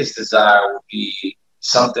desire would be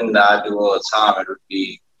something that I do all the time. It would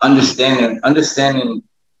be understanding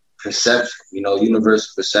perception, you know,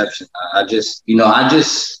 universal perception. My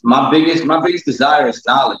biggest desire is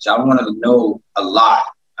knowledge. I want to know a lot.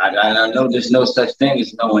 I know there's no such thing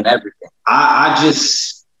as knowing everything. Like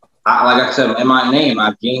I said, in my name,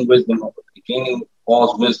 I gain wisdom, gaining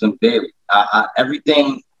false wisdom daily.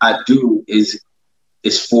 Everything I do is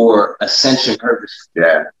for ascension purposes.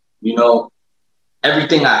 Yeah. You know,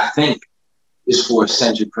 everything I think is for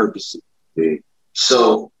ascension purposes. Yeah.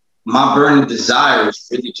 So my burning desire is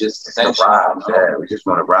really just ascension. Yeah, we just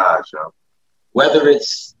want to rise, yo. Whether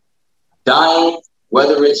it's dying,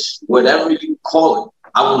 whether it's whatever you call it,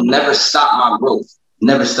 I will never stop my growth.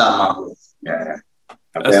 Never stop my growth. Yeah.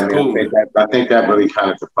 I think that really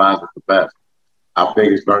kind of defines it the best. Our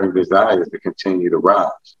biggest burning desire is to continue to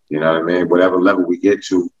rise. You know what I mean? Whatever level we get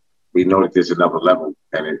to, we know that there's another level.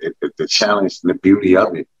 And the challenge and the beauty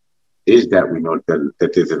of it is that we know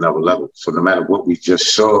that there's another level. So no matter what we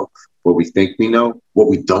just saw, what we think we know, what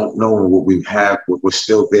we don't know, and what we have, what was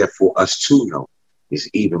still there for us to know is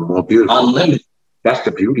even more beautiful. Unlimited. That's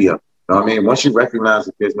the beauty of it. You know what I mean? Once you recognize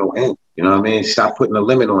that there's no end, you know what I mean? Stop putting a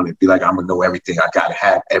limit on it. Be like, I'm going to know everything. I got to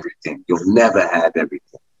have everything. You'll never have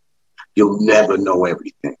everything. You'll never know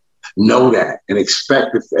everything. Know that and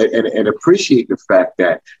expect and appreciate the fact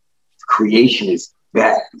that creation is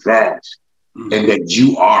that vast and that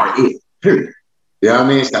you are it, period. You know what I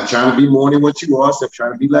mean? Stop trying to be more than what you are. Stop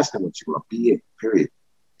trying to be less than what you are. Be it, period.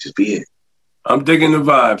 Just be it. I'm digging the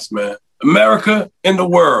vibes, man. America and the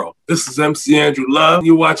world. This is MC Andrew Love.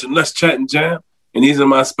 You're watching Let's Chat and Jam. And these are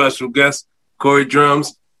my special guests, Corey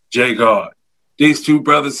Drums, J. God. These two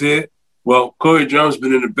brothers here, well, Corey Drums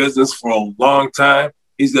been in the business for a long time.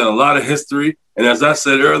 He's got a lot of history. And as I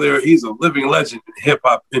said earlier, he's a living legend in the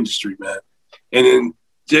hip-hop industry, man. And then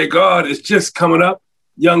J. God is just coming up,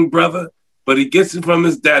 young brother, but he gets it from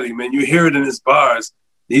his daddy, man. You hear it in his bars.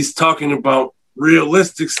 He's talking about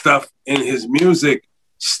realistic stuff in his music,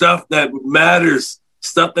 stuff that matters,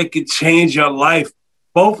 stuff that could change your life.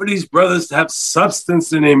 Both of these brothers have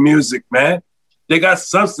substance in their music, man. They got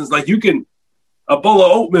substance. Like a bowl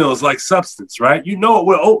of oatmeal is like substance, right? You know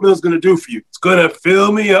what oatmeal is going to do for you. It's going to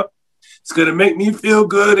fill me up. It's going to make me feel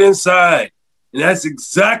good inside. And that's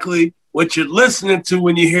exactly what you're listening to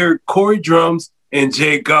when you hear Corey Drums and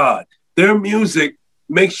J. God. Their music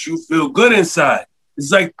makes you feel good inside.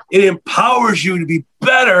 It's like it empowers you to be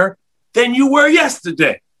better than you were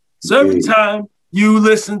yesterday. So every time you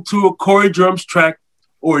listen to a Corey Drums track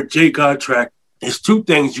or a J. God track, there's two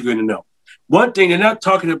things you're going to know. One thing, they're not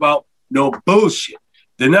talking about no bullshit.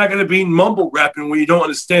 They're not going to be mumble rapping where you don't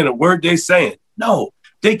understand a word they're saying. No,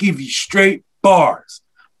 they give you straight bars,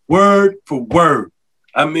 word for word.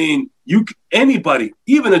 I mean, anybody,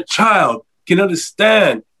 even a child, can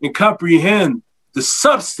understand and comprehend the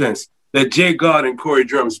substance that J. God and Corey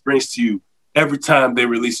Drums brings to you every time they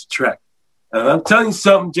release a track. And I'm telling you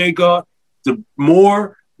something, J. God, the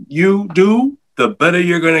more you do, the better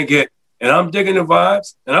you're going to get. And I'm digging the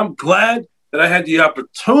vibes, and I'm glad that I had the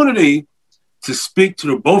opportunity to speak to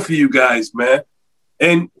the both of you guys, man.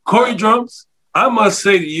 And Corey Drums, I must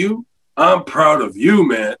say to you, I'm proud of you,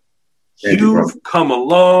 man. You've come a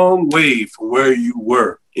long way from where you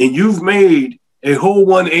were, and you've made a whole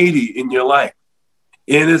 180 in your life.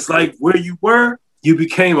 And it's like where you were, you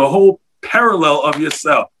became a whole parallel of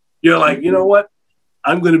yourself. You're like, you know what?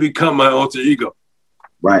 I'm going to become my alter ego.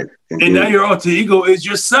 Right. Indeed. And now your alter ego is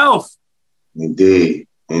yourself. Indeed.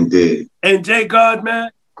 Indeed. And J. God,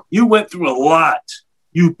 man, you went through a lot.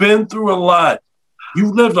 You've been through a lot.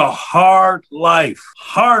 You lived a hard life.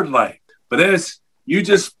 But as you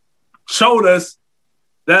just showed us,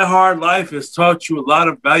 that hard life has taught you a lot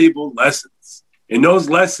of valuable lessons. And those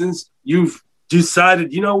lessons, you've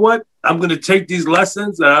decided, you know what? I'm going to take these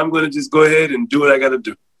lessons and I'm going to just go ahead and do what I got to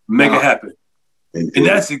do. Make it happen. And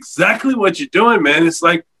that's exactly what you're doing, man. It's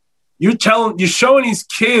like you're showing these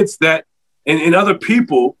kids that, and other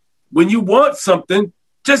people, when you want something,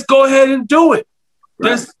 just go ahead and do it.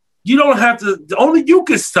 Right. You don't have to, only you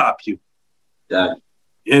can stop you. Yeah.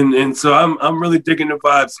 And so I'm really digging the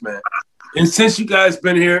vibes, man. And since you guys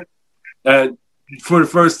been here for the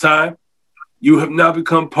first time, you have now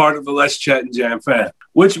become part of the Let's Chat and Jam fam,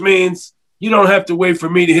 which means you don't have to wait for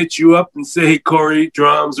me to hit you up and say, hey, Corey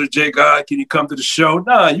Drums or J God, can you come to the show?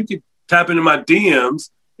 Nah, you can tap into my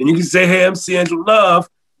DMs and you can say, hey, MC Andrew Love,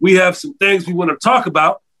 we have some things we want to talk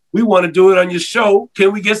about. We want to do it on your show.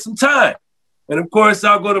 Can we get some time? And of course,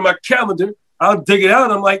 I'll go to my calendar. I'll dig it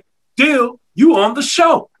out. I'm like, deal, you on the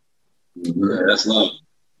show. Yeah, that's love.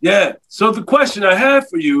 Yeah. So the question I have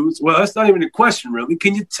for you is, well, that's not even a question, really.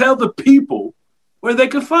 Can you tell the people where they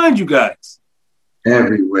can find you guys?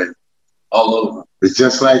 Everywhere. All over. It's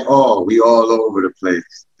just like, we all over the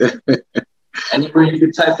place. Anywhere you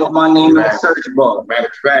can type up my name in the search bar. Matter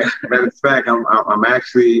of fact, I'm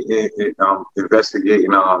actually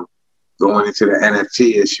investigating going into the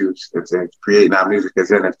NFT issues and creating our music as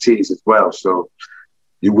NFTs as well. So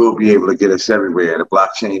you will be able to get us everywhere. The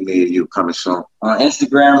blockchain Me and You coming soon. On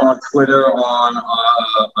Instagram, on Twitter, on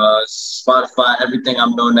Spotify, everything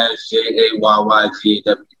I'm known as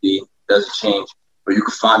JAYYGAWD. Doesn't change. But you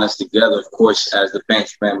can find us together, of course, as the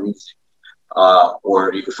Benchman Music.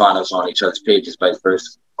 Or you can find us on each other's pages, vice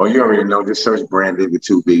versa. Oh, you already know. Just search Brandon with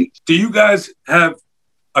 2 B's. Do you guys have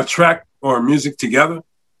a track or music together?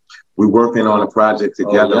 We're working on a project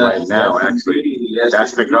together right now, actually. Yes,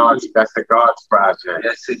 that's the Gods project.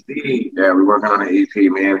 Yes, indeed. Yeah, we're working on an EP,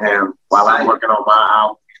 me and him. While I'm working on my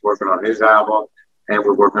album, he's working on his album, and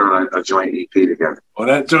we're working on a joint EP together. Well,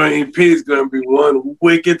 that joint EP is going to be one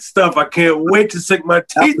wicked stuff. I can't wait to sink my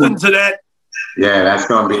teeth into that. Yeah, that's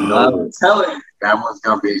going to be noodles. I'm telling you. That one's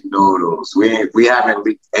going to be noodles. We haven't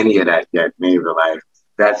leaked any of that yet, neither. Like,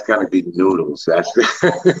 that's going to be noodles. That's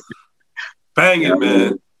banging,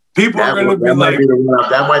 man. People are going to be like...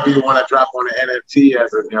 That might be the one I drop on the NFT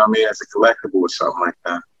as a collectible or something like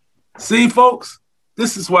that. See, folks,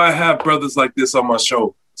 this is why I have brothers like this on my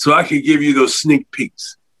show, so I can give you those sneak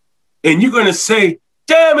peeks. And you're going to say,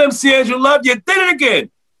 damn, MC Andrew Love, you did it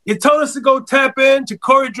again. You told us to go tap in to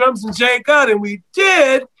Corey Drums and J God, and we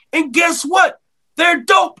did. And guess what? They're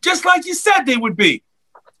dope, just like you said they would be.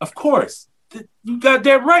 Of course. You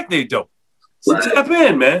goddamn right they dope. So tap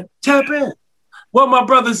in, man. Tap in. Well, my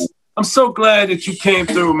brothers, I'm so glad that you came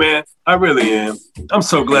through, man. I really am. I'm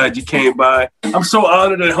so glad you came by. I'm so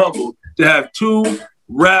honored and humbled to have 2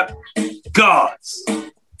 rap gods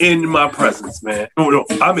in my presence, man. No,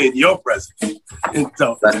 I'm in your presence. And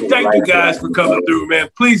so thank you guys for coming through, man.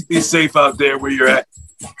 Please be safe out there where you're at.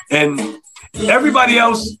 And everybody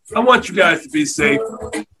else, I want you guys to be safe.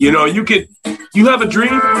 You know, you have a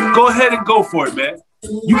dream, go ahead and go for it, man.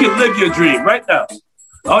 You can live your dream right now.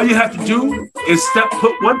 All you have to do is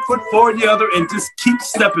put one foot forward the other and just keep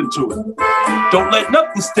stepping to it. Don't let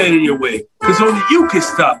nothing stand in your way, because only you can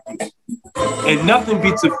stop you. And nothing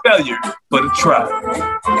beats a failure but a try.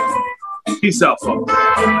 Peace out, folks.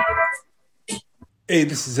 Hey,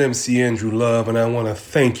 this is MC Andrew Love, and I want to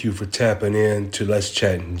thank you for tapping in to Let's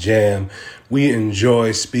Chat and Jam. We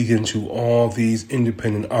enjoy speaking to all these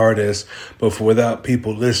independent artists, but without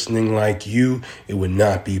people listening like you, it would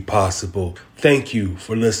not be possible. Thank you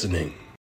for listening.